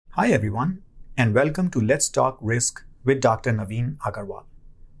Hi everyone, and welcome to Let's Talk Risk with Dr. Naveen Agarwal,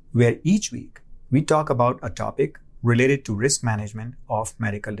 where each week we talk about a topic related to risk management of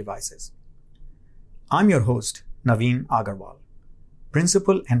medical devices. I'm your host, Naveen Agarwal,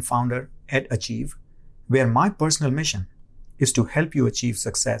 principal and founder at Achieve, where my personal mission is to help you achieve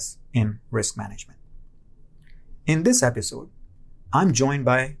success in risk management. In this episode, I'm joined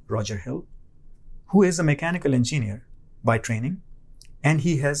by Roger Hill, who is a mechanical engineer by training, and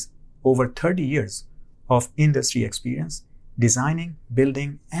he has over 30 years of industry experience designing,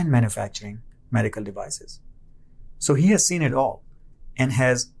 building, and manufacturing medical devices. So he has seen it all and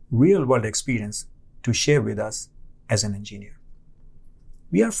has real-world experience to share with us as an engineer.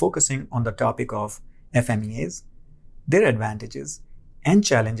 We are focusing on the topic of FMEAs, their advantages and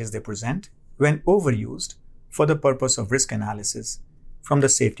challenges they present when overused for the purpose of risk analysis from the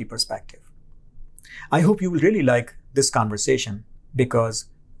safety perspective. I hope you will really like this conversation because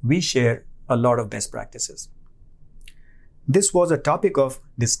we share a lot of best practices. This was a topic of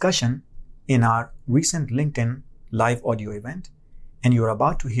discussion in our recent LinkedIn live audio event, and you're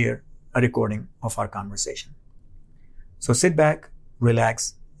about to hear a recording of our conversation. So sit back,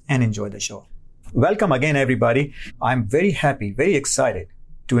 relax, and enjoy the show. Welcome again, everybody. I'm very happy, very excited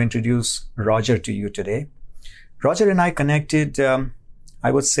to introduce Roger to you today. Roger and I connected I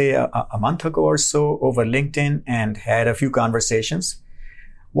would say a month ago or so over LinkedIn and had a few conversations.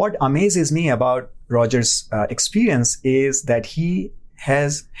 What amazes me about Roger's experience is that he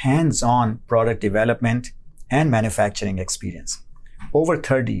has hands-on product development and manufacturing experience over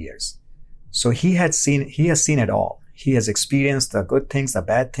 30 years. So he has seen it all. He has experienced the good things, the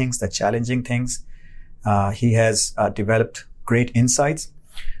bad things, the challenging things. He has developed great insights.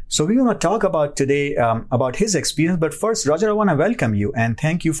 So we're going to talk about today about his experience. But first, Roger, I want to welcome you and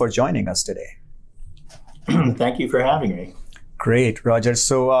thank you for joining us today. Thank you for having me. Great, Roger.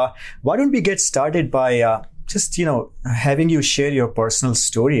 So why don't we get started by just having you share your personal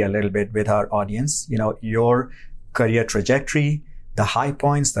story a little bit with our audience. Your career trajectory, the high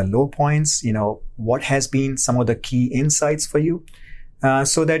points, the low points. What has been some of the key insights for you,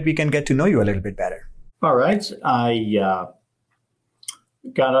 so that we can get to know you a little bit better. All right. I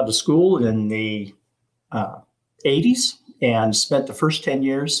got out of school in the 80s and spent the first 10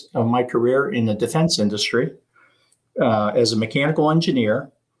 years of my career in the defense industry as a mechanical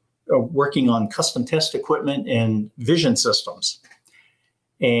engineer, working on custom test equipment and vision systems.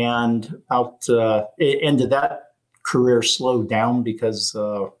 And end of that career slowed down because,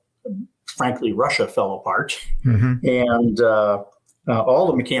 frankly, Russia fell apart. Mm-hmm. And all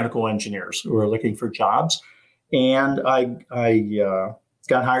the mechanical engineers were looking for jobs. And I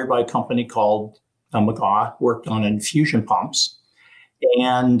got hired by a company called McGaw, worked on infusion pumps,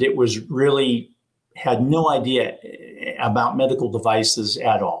 and it was really had no idea about medical devices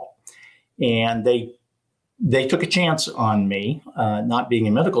at all. And they took a chance on me, not being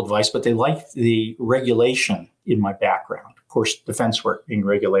a medical device, but they liked the regulation in my background. Of course, defense work being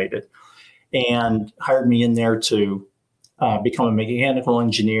regulated, and hired me in there to become a mechanical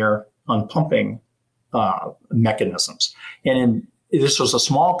engineer on pumping mechanisms. And this was a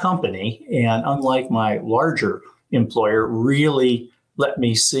small company, and unlike my larger employer, really let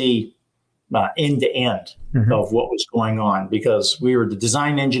me see end to end of what was going on, because we were the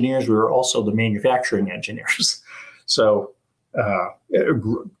design engineers, we were also the manufacturing engineers. So a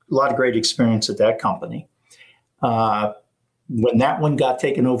lot of great experience at that company. When that one got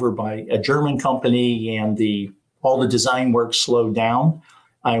taken over by a German company and all the design work slowed down,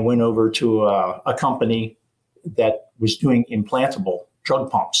 I went over to a company that was doing implantable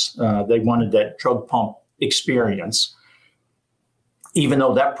drug pumps. They wanted that drug pump experience. Even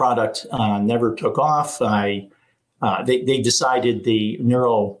though that product never took off, they decided the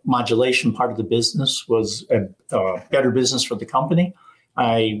neuromodulation part of the business was a better business for the company.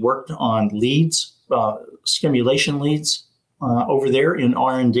 I worked on leads, stimulation leads over there in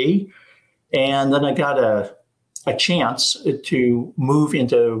R&D. And then I got a chance to move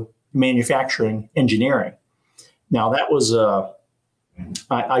into manufacturing engineering. Now that was,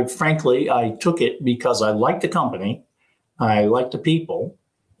 I took it because I liked the company, I liked the people,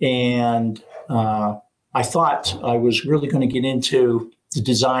 and I thought I was really going to get into the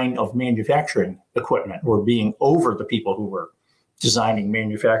design of manufacturing equipment, or being over the people who were designing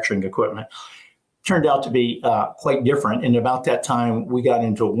manufacturing equipment. Turned out to be quite different. And about that time, we got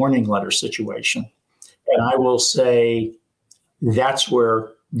into a warning letter situation. And I will say that's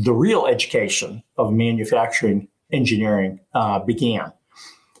where the real education of manufacturing engineering began.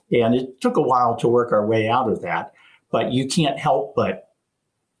 And it took a while to work our way out of that, but you can't help but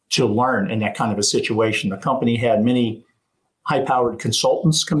to learn in that kind of a situation. The company had many high-powered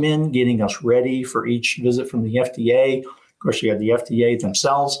consultants come in, getting us ready for each visit from the FDA. Of course, you had the FDA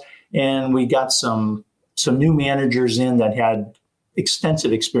themselves, and we got some new managers in that had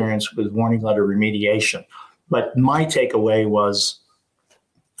extensive experience with warning letter remediation. But my takeaway was,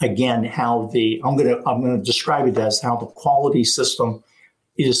 again, how I'm going to describe it as how the quality system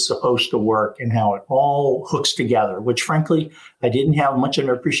is supposed to work and how it all hooks together, which frankly, I didn't have much of an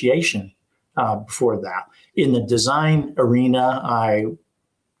appreciation before that. In the design arena, I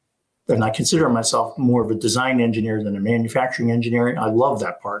consider myself more of a design engineer than a manufacturing engineer. I love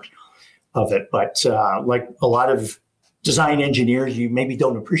that part of it. But like a lot of design engineers, you maybe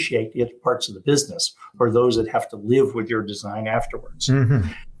don't appreciate the other parts of the business or those that have to live with your design afterwards. Mm-hmm.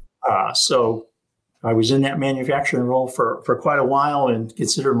 So I was in that manufacturing role for quite a while and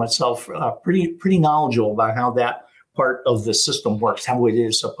consider myself pretty knowledgeable about how that part of the system works, how it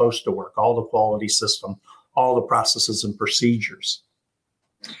is supposed to work, all the quality system, all the processes and procedures.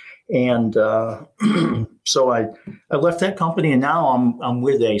 And so I left that company, and now I'm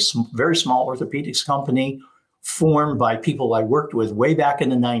with a very small orthopedics company formed by people I worked with way back in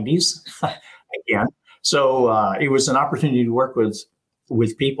the 90s again. So it was an opportunity to work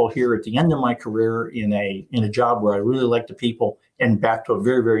with people here at the end of my career in a job where I really liked the people and back to a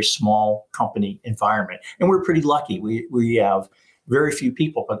very, very small company environment. And we're pretty lucky. We have very few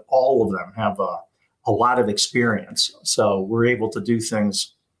people, but all of them have a lot of experience. So we're able to do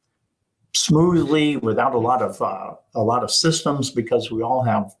things smoothly without a lot of systems because we all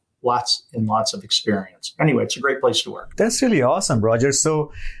have lots and lots of experience. Anyway, it's a great place to work. That's really awesome, Roger.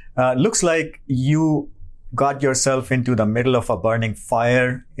 So looks like you got yourself into the middle of a burning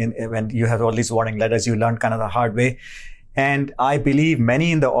fire when you have all these warning letters. You learned kind of the hard way. And I believe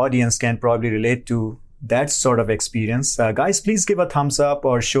many in the audience can probably relate to that sort of experience. Guys, please give a thumbs up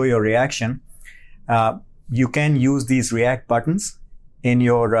or show your reaction. You can use these react buttons in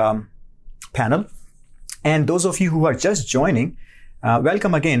your panel. And those of you who are just joining,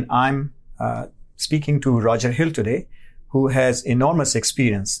 welcome again. I'm speaking to Roger Hill today, who has enormous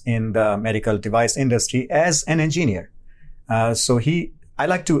experience in the medical device industry as an engineer. So I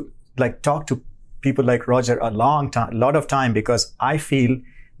like to talk to people like Roger a lot of time because I feel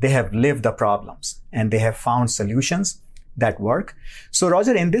they have lived the problems and they have found solutions that work. So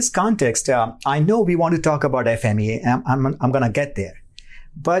Roger, in this context, I know we want to talk about FMEA. I'm going to get there,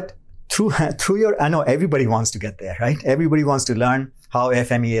 but I know everybody wants to get there, right? Everybody wants to learn how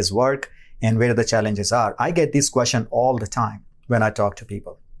FMEAs work and where the challenges are. I get this question all the time when I talk to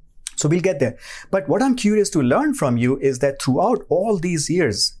people. So we'll get there. But what I'm curious to learn from you is that throughout all these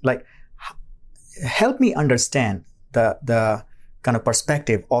years, help me understand the kind of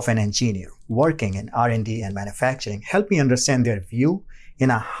perspective of an engineer working in R&D and manufacturing. Help me understand their view in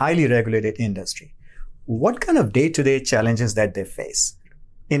a highly regulated industry. What kind of day-to-day challenges that they face,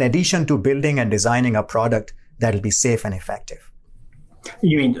 in addition to building and designing a product that will be safe and effective?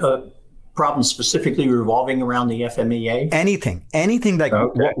 You mean problems specifically revolving around the FMEA? Anything like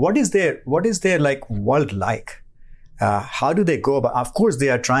okay. What is their world like? How do they go about? Of course, they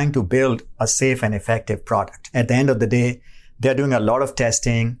are trying to build a safe and effective product. At the end of the day, they're doing a lot of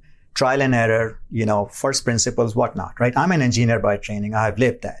testing, trial and error, first principles, whatnot, right? I'm an engineer by training. I've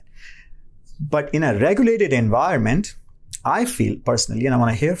lived that. But in a regulated environment, I feel personally, and I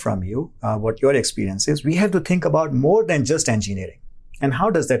want to hear from you what your experience is, we have to think about more than just engineering. And how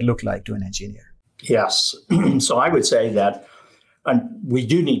does that look like to an engineer? Yes. So I would say that we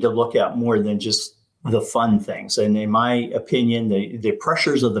do need to look at more than just the fun things. And in my opinion, the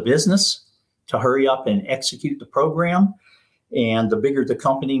pressures of the business to hurry up and execute the program, and the bigger the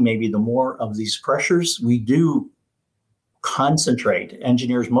company, maybe the more of these pressures. We do concentrate.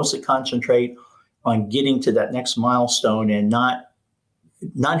 Engineers mostly concentrate on getting to that next milestone and not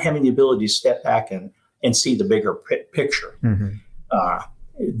having the ability to step back and see the bigger picture. Mm-hmm.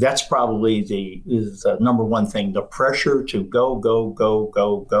 That's probably the number one thing, the pressure to go,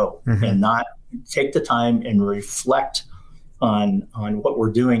 mm-hmm. and not take the time and reflect on what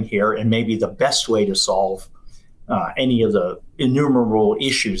we're doing here and maybe the best way to solve any of the innumerable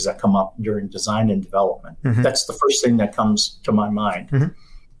issues that come up during design and development. Mm-hmm. That's the first thing that comes to my mind, mm-hmm.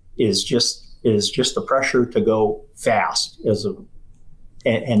 is just the pressure to go fast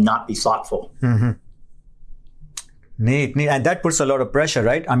and not be thoughtful. Mm-hmm. Neat. And that puts a lot of pressure,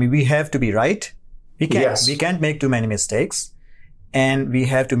 right? I mean, we have to be right. We can't make too many mistakes, and we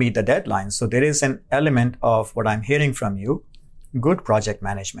have to meet the deadline. So there is an element of what I'm hearing from you, good project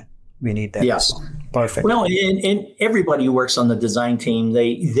management, We need that. Yes. Perfect. Well, and everybody who works on the design team,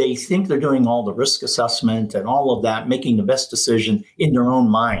 they think they're doing all the risk assessment and all of that, making the best decision in their own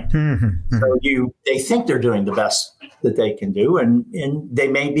mind. Mm-hmm. So they think they're doing the best that they can do, and they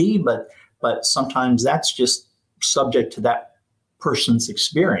may be, but sometimes that's just subject to that person's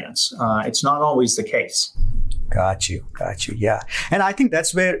experience. It's not always the case. Got you. Yeah. And I think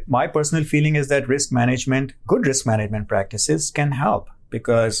that's where my personal feeling is that good risk management practices can help,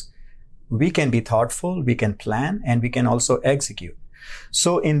 because we can be thoughtful, we can plan, and we can also execute.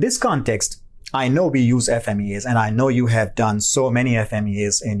 So in this context, I know we use FMEAs, and I know you have done so many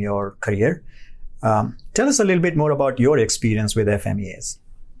FMEAs in your career. Tell us a little bit more about your experience with FMEAs.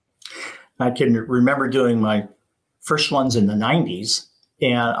 I can remember doing my first ones in the 90s,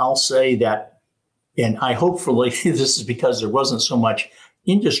 and I'll say that, and I hopefully this is because there wasn't so much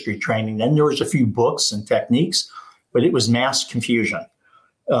industry training then. There was a few books and techniques, but it was mass confusion.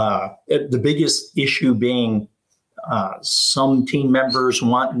 The biggest issue being some team members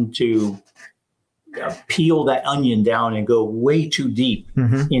wanting to peel that onion down and go way too deep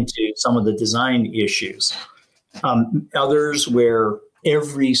into some of the design issues. Others where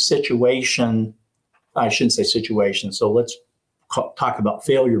every situation, I shouldn't say situation, so let's talk about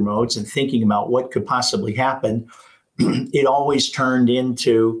failure modes and thinking about what could possibly happen. It always turned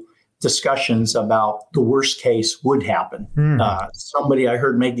into discussions about the worst case would happen. Somebody I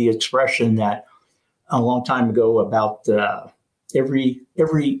heard made the expression that a long time ago about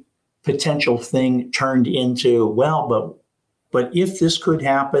every potential thing turned into, well, but if this could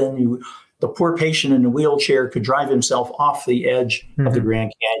happen, the poor patient in the wheelchair could drive himself off the edge of the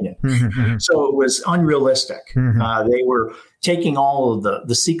Grand Canyon. So it was unrealistic. They were taking all of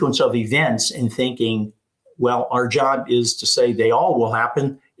the sequence of events and thinking, well, our job is to say they all will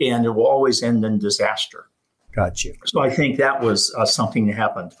happen, and it will always end in disaster. Got you. So I think that was something that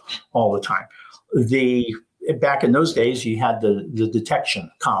happened all the time. Back in those days, you had the detection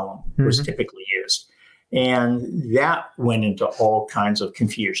column was typically used. And that went into all kinds of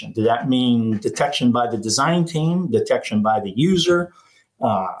confusion. Did that mean detection by the design team, detection by the user?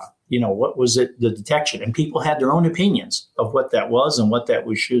 What was it, the detection? And people had their own opinions of what that was and what that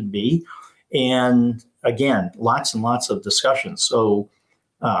should be. And again, lots and lots of discussions. So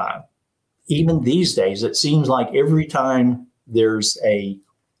even these days, it seems like every time there's a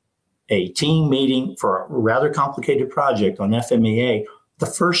team meeting for a rather complicated project on FMEA, the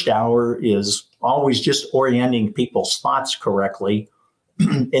first hour is always just orienting people's thoughts correctly,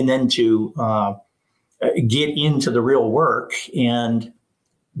 and then to get into the real work. And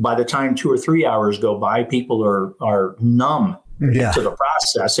by the time 2 or 3 hours go by, people are numb to the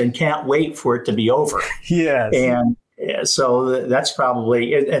process and can't wait for it to be over. Yes. And so that's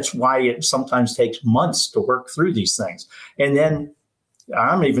why it sometimes takes months to work through these things. And then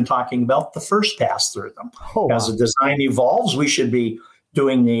I'm even talking about the first pass through them. As the design evolves, we should be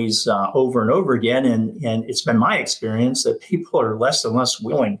doing these over and over again. And it's been my experience that people are less and less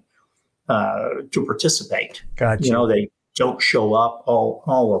willing to participate. Gotcha. They don't show up,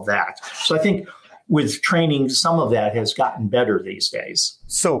 all of that. So I think with training, some of that has gotten better these days.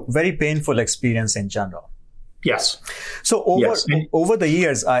 So very painful experience in general. Yes. So over the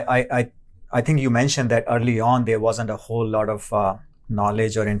years, I think you mentioned that early on there wasn't a whole lot of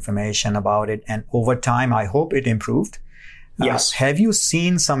knowledge or information about it. And over time, I hope it improved. Yes. Have you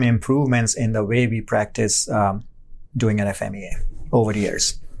seen some improvements in the way we practice doing an FMEA over the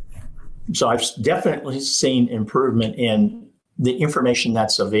years? So I've definitely seen improvement in the information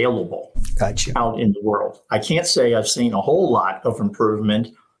that's available out in the world. I can't say I've seen a whole lot of improvement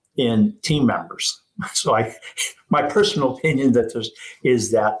in team members. So my personal opinion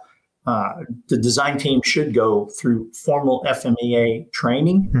is that the design team should go through formal FMEA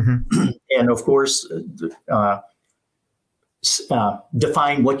training, and of course,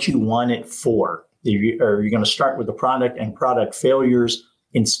 define what you want it for. You're going to start with the product and product failures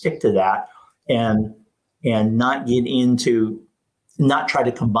and stick to that, and not try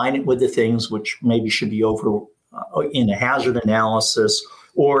to combine it with the things which maybe should be over in a hazard analysis.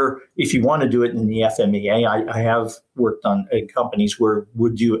 Or if you want to do it in the FMEA, I have worked on companies where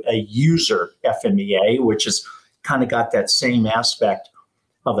would do a user FMEA, which has kind of got that same aspect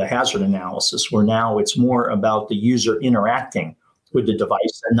of a hazard analysis, where now it's more about the user interacting with the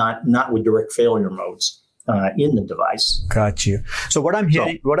device and not with direct failure modes in the device. Got you. So what I'm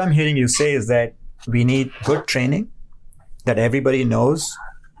hearing you say is that we need good training, that everybody knows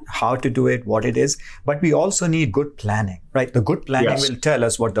how to do it, what it is, but we also need good planning, right? The good planning will tell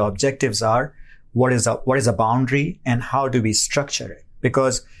us what the objectives are, what is a boundary, and how do we structure it?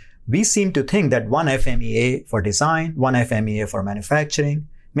 Because we seem to think that one FMEA for design, one FMEA for manufacturing,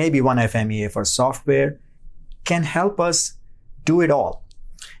 maybe one FMEA for software can help us do it all.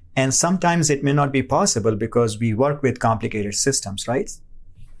 And sometimes it may not be possible because we work with complicated systems, right?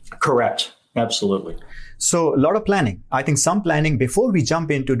 Correct. Absolutely. So a lot of planning. I think some planning before we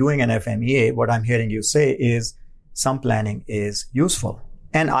jump into doing an FMEA, what I'm hearing you say is some planning is useful.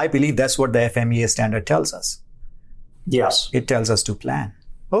 And I believe that's what the FMEA standard tells us. Yes. It tells us to plan.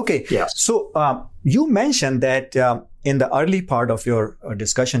 Okay. Yes. So you mentioned that in the early part of your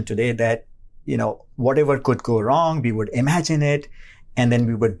discussion today that, whatever could go wrong, we would imagine it, and then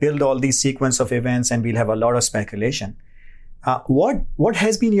we would build all these sequence of events and we'll have a lot of speculation. What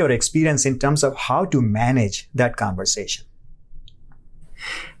has been your experience in terms of how to manage that conversation?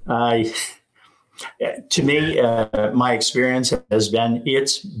 To me, my experience has been,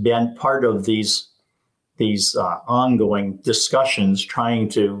 it's been part of these ongoing discussions trying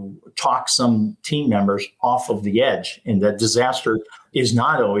to talk some team members off of the edge, and that disaster is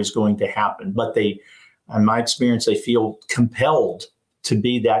not always going to happen. But in my experience, they feel compelled to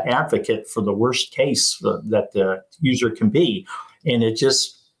be that advocate for the worst case that the user can be. And it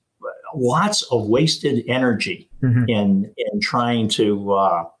just, lots of wasted energy in trying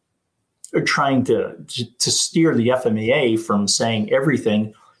to steer the FMEA from saying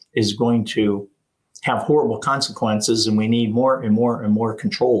everything is going to have horrible consequences, and we need more and more and more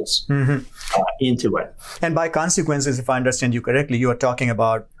controls into it. And by consequences, if I understand you correctly, you are talking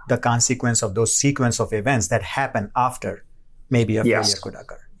about the consequence of those sequence of events that happen after maybe a failure could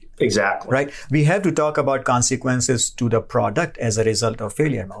occur. Exactly. Right? We have to talk about consequences to the product as a result of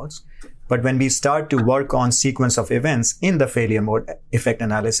failure modes. But when we start to work on sequence of events in the failure mode effect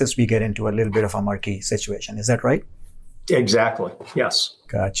analysis, we get into a little bit of a murky situation. Is that right? Exactly. Yes.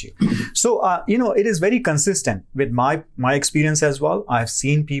 Got you. So, it is very consistent with my experience as well. I've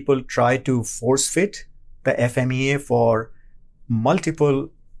seen people try to force fit the FMEA for multiple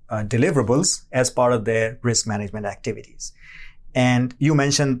deliverables as part of their risk management activities. And you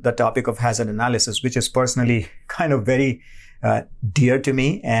mentioned the topic of hazard analysis, which is personally kind of very dear to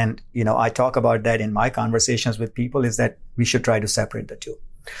me. And, I talk about that in my conversations with people, is that we should try to separate the two.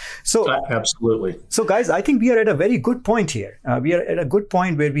 So absolutely. So guys, I think we are at a very good point here. We are at a good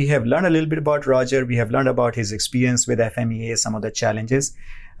point where we have learned a little bit about Roger. We have learned about his experience with FMEA, some of the challenges.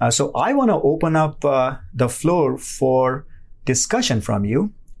 So I want to open up the floor for discussion from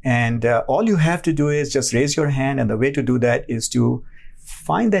you. And all you have to do is just raise your hand. And the way to do that is to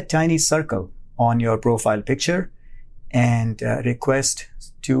find that tiny circle on your profile picture and request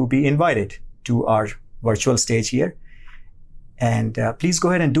to be invited to our virtual stage here. And please go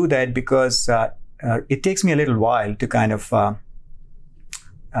ahead and do that, because it takes me a little while to kind of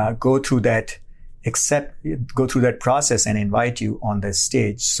go through that process and invite you on this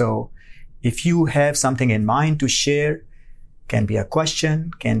stage. So if you have something in mind to share, can be a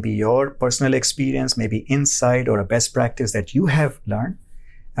question, can be your personal experience, maybe insight or a best practice that you have learned,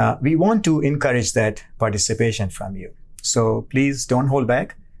 we want to encourage that participation from you. So please don't hold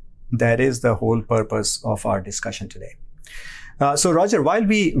back. That is the whole purpose of our discussion today. So Roger, while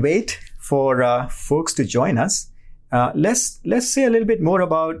we wait for folks to join us, let's say a little bit more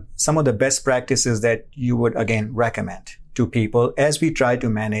about some of the best practices that you would again recommend to people as we try to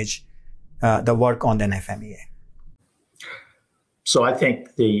manage the work on an FMEA. So I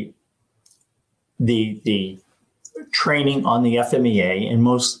think the training on the FMEA, and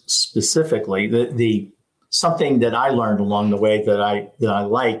most specifically the something that I learned along the way that I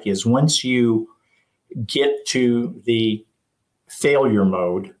like, is once you get to the failure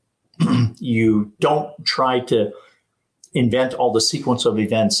mode, you don't try to invent all the sequence of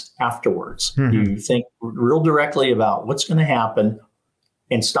events afterwards. You think real directly about what's going to happen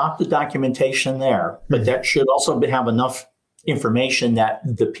and stop the documentation there. But that should also have enough information that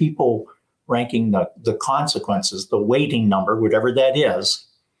the people ranking the consequences, the weighting number, whatever that is,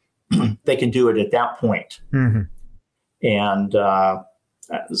 they can do it at that point. And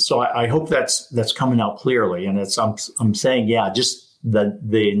so I hope that's coming out clearly. And I'm saying, just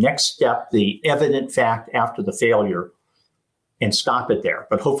the next step, the evident fact after the failure, and stop it there.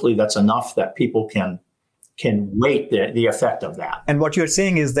 But hopefully that's enough that people can weight the effect of that. And what you're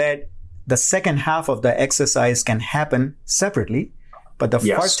saying is that the second half of the exercise can happen separately, but the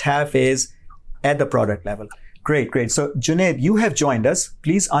first half is at the product level. Great. So Junaid, you have joined us.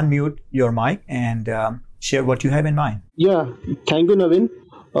 Please unmute your mic and share what you have in mind. Yeah, thank you, Naveen.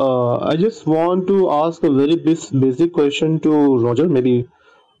 I just want to ask a very basic question to Roger. Maybe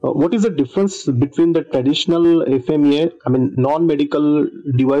what is the difference between the traditional FMEA, non-medical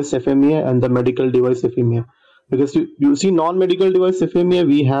device FMEA, and the medical device FMEA? Because you see, non-medical device FMEA,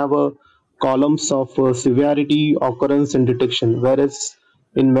 we have columns of severity, occurrence, and detection, whereas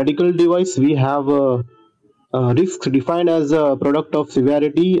In medical device, we have risk defined as a product of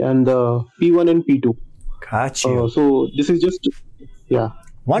severity and P1 and P2. Got you. So this is just, yeah, a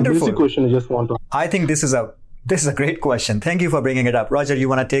basic Wonderful. question I just want to. I think this is a great question. Thank you for bringing it up. Roger, you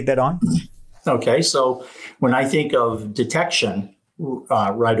want to take that on? Okay, so when I think of detection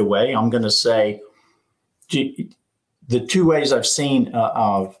right away, I'm going to say the two ways I've seen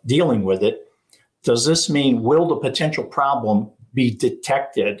of dealing with it. Does this mean will the potential problem be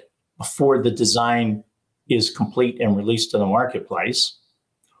detected before the design is complete and released to the marketplace?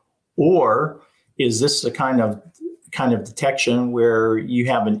 Or is this the kind of detection where you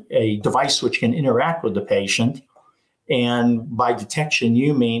have a device which can interact with the patient? And by detection,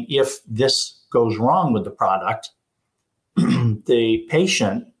 you mean if this goes wrong with the product, the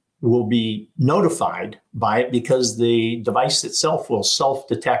patient will be notified by it because the device itself will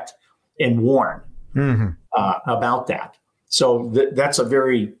self-detect and warn about that. So that's a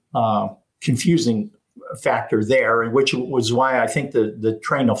very confusing factor there, which was why I think the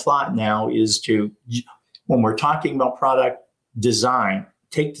train of thought now is to, when we're talking about product design,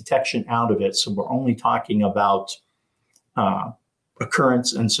 take detection out of it. So we're only talking about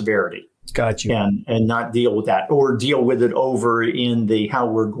occurrence and severity. Got you. And not deal with that, or deal with it over in the how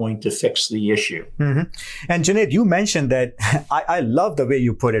we're going to fix the issue. And Junaid, you mentioned that, I love the way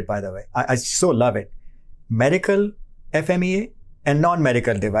you put it, by the way. I so love it. Medical FMEA and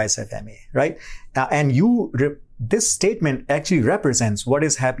non-medical device FMEA, right? And this statement actually represents what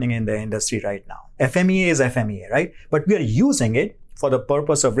is happening in the industry right now. FMEA is FMEA, right? But we are using it for the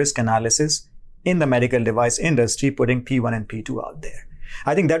purpose of risk analysis in the medical device industry, putting P1 and P2 out there.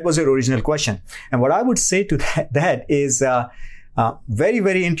 I think that was your original question. And what I would say to that is very,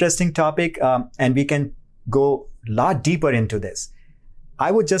 very interesting topic. And we can go a lot deeper into this. I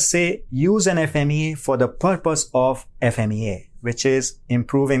would just say use an FMEA for the purpose of FMEA, which is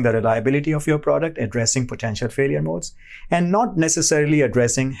improving the reliability of your product, addressing potential failure modes, and not necessarily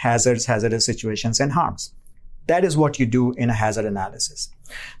addressing hazardous situations and harms. That is what you do in a hazard analysis.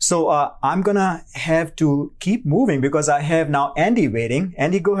 So I'm going to have to keep moving because I have now Andy waiting.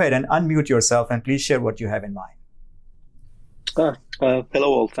 Andy, go ahead and unmute yourself and please share what you have in mind.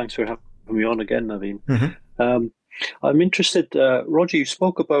 Hello all. Thanks for having me on again, Naveen. I'm interested, Roger, you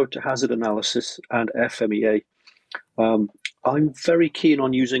spoke about hazard analysis and FMEA. I'm very keen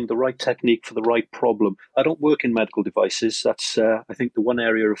on using the right technique for the right problem. I don't work in medical devices. That's, I think, the one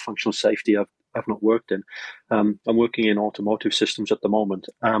area of functional safety I've not worked in. I'm working in automotive systems at the moment.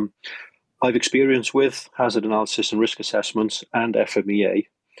 I've experience with hazard analysis and risk assessments and FMEA.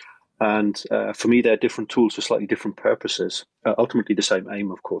 And for me, they're different tools for slightly different purposes. Ultimately, the same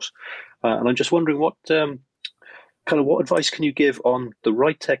aim, of course. And I'm just wondering what advice can you give on the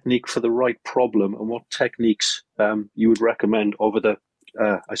right technique for the right problem, and what techniques you would recommend over the,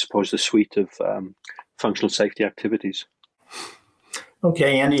 I suppose, the suite of functional safety activities?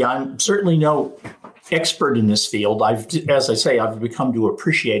 Okay, Andy, I'm certainly no expert in this field. As I say, I've become to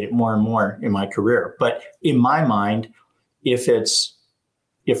appreciate it more and more in my career. But in my mind, if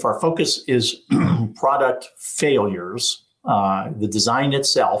our focus is product failures, the design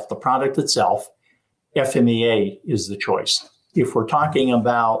itself, the product itself, FMEA is the choice. If we're talking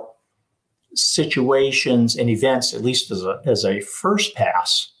about situations and events, at least as a first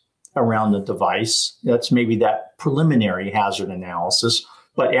pass around the device, that's maybe that preliminary hazard analysis.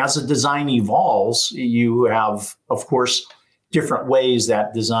 But as the design evolves, you have, of course, different ways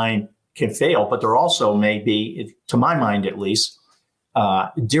that design can fail. But there also may be, to my mind at least,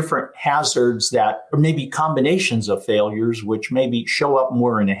 different hazards that, or maybe combinations of failures, which maybe show up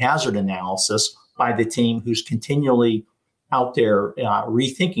more in a hazard analysis by the team who's continually out there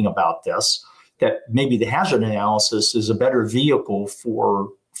rethinking about this, that maybe the hazard analysis is a better vehicle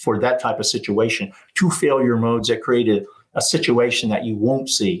for that type of situation. Two failure modes that create a situation that you won't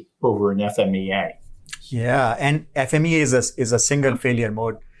see over an FMEA. Yeah, and FMEA is a single failure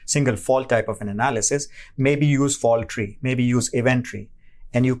mode, single fault type of an analysis. Maybe use fault tree, maybe use event tree.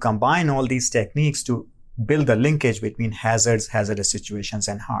 And you combine all these techniques to build the linkage between hazardous situations,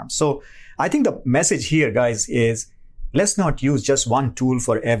 and harm. So I think the message here, guys, is let's not use just one tool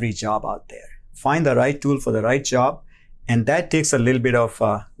for every job out there. Find the right tool for the right job. And that takes a little bit of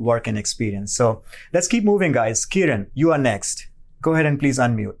work and experience. So let's keep moving, guys. Kieran, you are next. Go ahead and please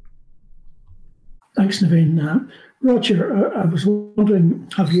unmute. Thanks, Naveen. Roger, I was wondering,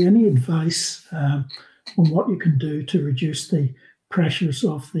 have you any advice on what you can do to reduce the pressures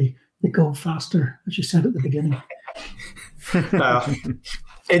of the go faster, as you said at the beginning?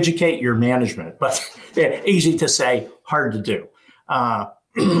 Educate your management, but easy to say, hard to do.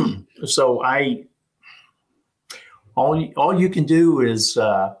 So All you can do is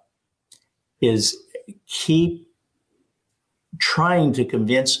keep trying to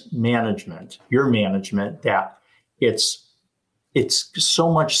convince your management, that it's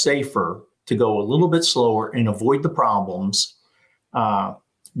so much safer to go a little bit slower and avoid the problems,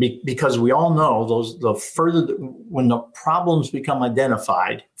 because we all know when the problems become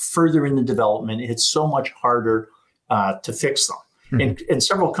identified further in the development, it's so much harder to fix them. In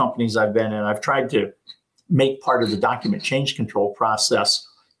several companies I've been in, I've tried to make part of the document change control process,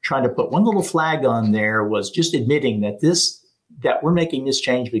 trying to put one little flag on there, was just admitting that we're making this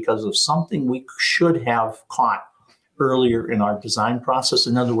change because of something we should have caught earlier in our design process.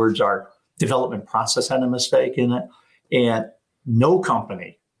 In other words, our development process had a mistake in it. And no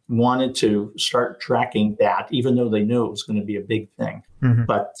company wanted to start tracking that, even though they knew it was going to be a big thing.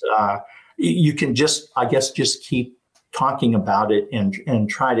 But you can just keep talking about it and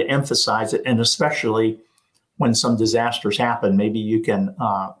try to emphasize it. And especially when some disasters happen, maybe you can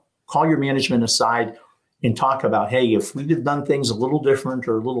call your management aside and talk about, hey, if we'd have done things a little different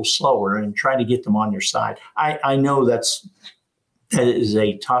or a little slower, and try to get them on your side. I know that is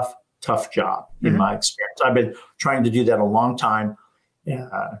a tough job in my experience. I've been trying to do that a long time.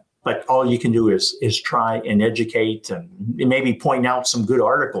 But all you can do is try and educate and maybe point out some good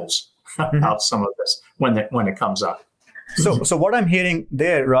articles about some of this when it comes up. So what I'm hearing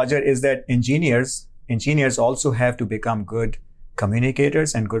there, Roger, is that engineers also have to become good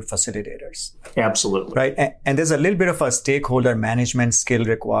communicators and good facilitators. Absolutely. Right. And there's a little bit of a stakeholder management skill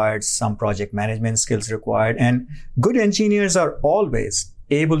required, some project management skills required. And good engineers are always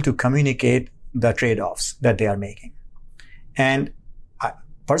able to communicate the trade-offs that they are making. And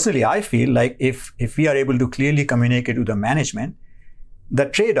personally, I feel like if we are able to clearly communicate to the management the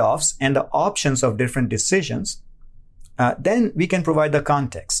trade-offs and the options of different decisions, then we can provide the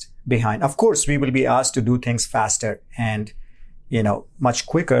context behind. Of course, we will be asked to do things faster and, much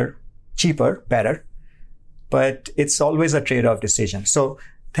quicker, cheaper, better. But it's always a trade-off decision. So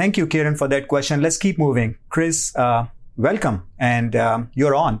thank you, Kieran, for that question. Let's keep moving. Chris, welcome. And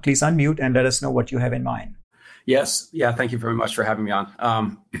you're on. Please unmute and let us know what you have in mind. Yes. Yeah. Thank you very much for having me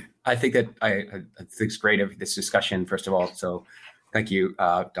on. I think that I think it's great of this discussion, first of all. So thank you,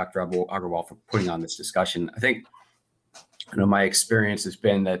 Dr. Agarwal, for putting on this discussion. I think, my experience has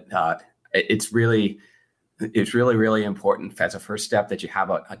been that it's really, really important as a first step that you have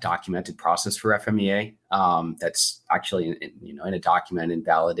a documented process for FMEA that's actually in a document and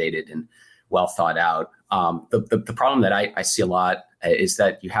validated and well thought out. The problem that I see a lot is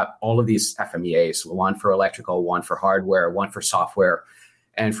that you have all of these FMEAs, one for electrical, one for hardware, one for software,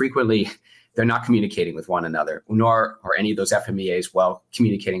 and frequently they're not communicating with one another, nor are any of those FMEAs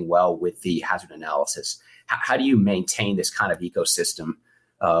communicating well with the hazard analysis. How do you maintain this kind of ecosystem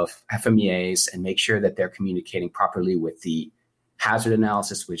of FMEAs and make sure that they're communicating properly with the hazard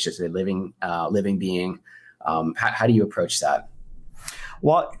analysis, which is a living being? How do you approach that?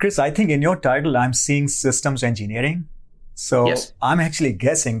 Well, Chris, I think in your title, I'm seeing systems engineering. So yes. I'm actually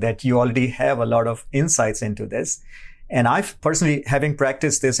guessing that you already have a lot of insights into this. And I've personally, having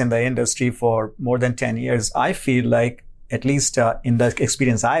practiced this in the industry for more than 10 years, I feel like, at least in the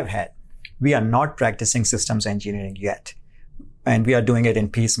experience I've had, we are not practicing systems engineering yet. And we are doing it in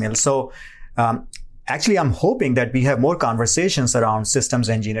piecemeal. So actually, I'm hoping that we have more conversations around systems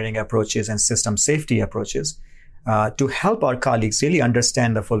engineering approaches and system safety approaches to help our colleagues really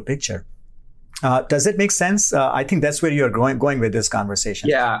understand the full picture. Does it make sense? I think that's where you're going with this conversation.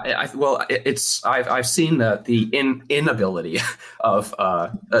 Yeah, I've seen the inability of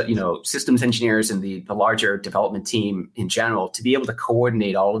systems engineers and the larger development team in general to be able to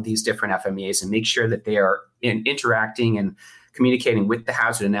coordinate all of these different FMEAs and make sure that they are interacting and communicating with the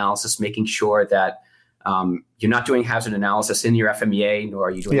hazard analysis, making sure that you're not doing hazard analysis in your FMEA, nor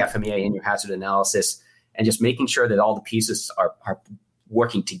are you doing FMEA in your hazard analysis, and just making sure that all the pieces are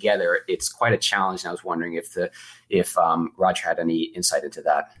working together. It's quite a challenge. And I was wondering if Roger had any insight into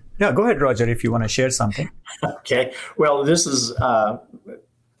that. Yeah, go ahead, Roger, if you want to share something. Okay. Well, this is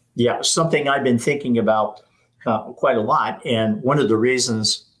something I've been thinking about quite a lot. And one of the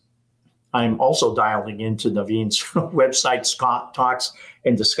reasons I'm also dialing into Naveen's websites, talks,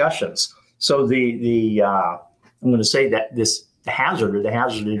 and discussions. So I'm going to say that the hazard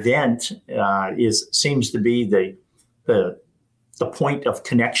event seems to be the point of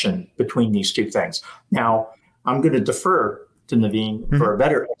connection between these two things. Now, I'm going to defer to Naveen for a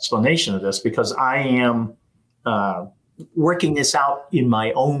better explanation of this, because I am working this out in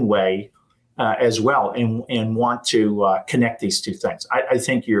my own way as well, and want to connect these two things. I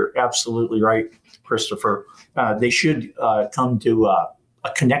think you're absolutely right, Christopher. They should come to a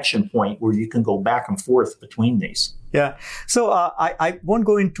connection point where you can go back and forth between these. Yeah. So I won't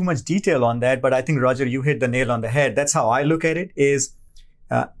go into too much detail on that, but I think, Roger, you hit the nail on the head. That's how I look at it is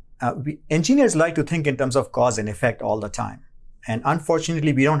engineers like to think in terms of cause and effect all the time. And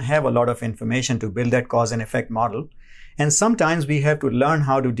unfortunately, we don't have a lot of information to build that cause and effect model. And sometimes we have to learn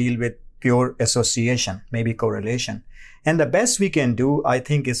how to deal with pure association, maybe correlation. And the best we can do, I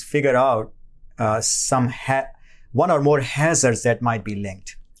think, is figure out one or more hazards that might be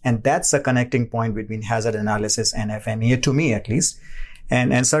linked. And that's a connecting point between hazard analysis and FMEA, to me at least.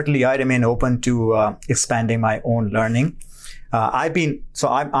 And certainly I remain open to expanding my own learning.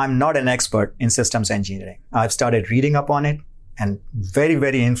 I'm not an expert in systems engineering. I've started reading up on it and very,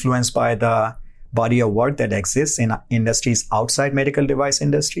 very influenced by the body of work that exists in industries outside medical device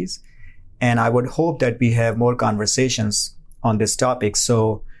industries. And I would hope that we have more conversations on this topic.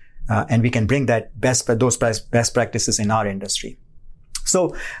 So, and we can bring those best practices in our industry.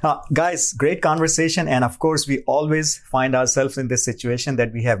 So, guys, great conversation. And of course, we always find ourselves in this situation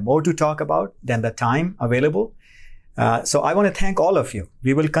that we have more to talk about than the time available. So I want to thank all of you.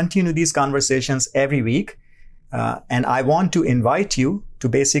 We will continue these conversations every week. And I want to invite you to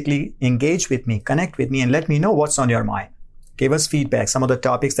basically engage with me, connect with me, and let me know what's on your mind. Give us feedback. Some of the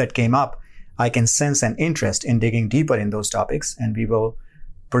topics that came up, I can sense an interest in digging deeper in those topics, and we will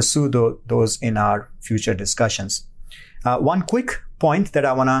pursue those in our future discussions. One quick point that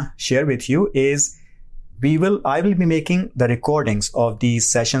I want to share with you is I will be making the recordings of these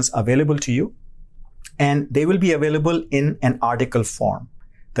sessions available to you, and they will be available in an article form.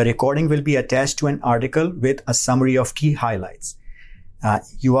 The recording will be attached to an article with a summary of key highlights.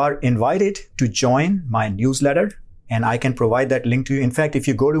 You are invited to join my newsletter, and I can provide that link to you. In fact, if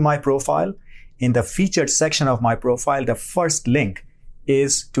you go to my profile, in the featured section of my profile, the first link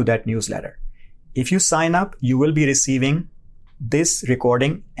is to that newsletter. If you sign up, you will be receiving this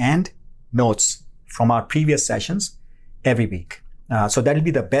recording and notes from our previous sessions every week. So that will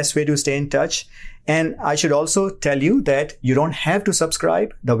be the best way to stay in touch. And I should also tell you that you don't have to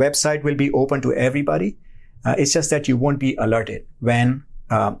subscribe. The website will be open to everybody. It's just that you won't be alerted when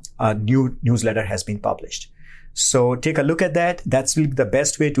a new newsletter has been published. So take a look at that. That's really the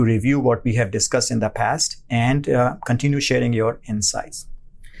best way to review what we have discussed in the past and continue sharing your insights.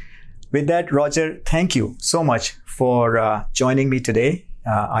 With that, Roger, thank you so much for joining me today.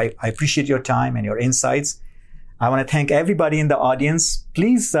 I appreciate your time and your insights. I want to thank everybody in the audience.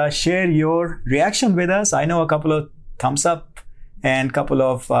 Please share your reaction with us. I know a couple of thumbs up and a couple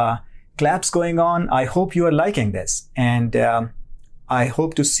of claps going on. I hope you are liking this. And I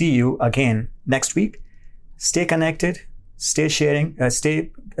hope to see you again next week. Stay connected, stay sharing,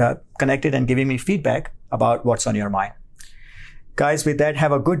 stay connected and giving me feedback about what's on your mind. Guys, with that,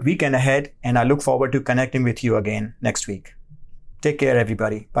 have a good weekend ahead, and I look forward to connecting with you again next week. Take care,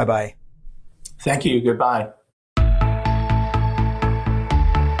 everybody. Bye-bye. Thank you. Goodbye.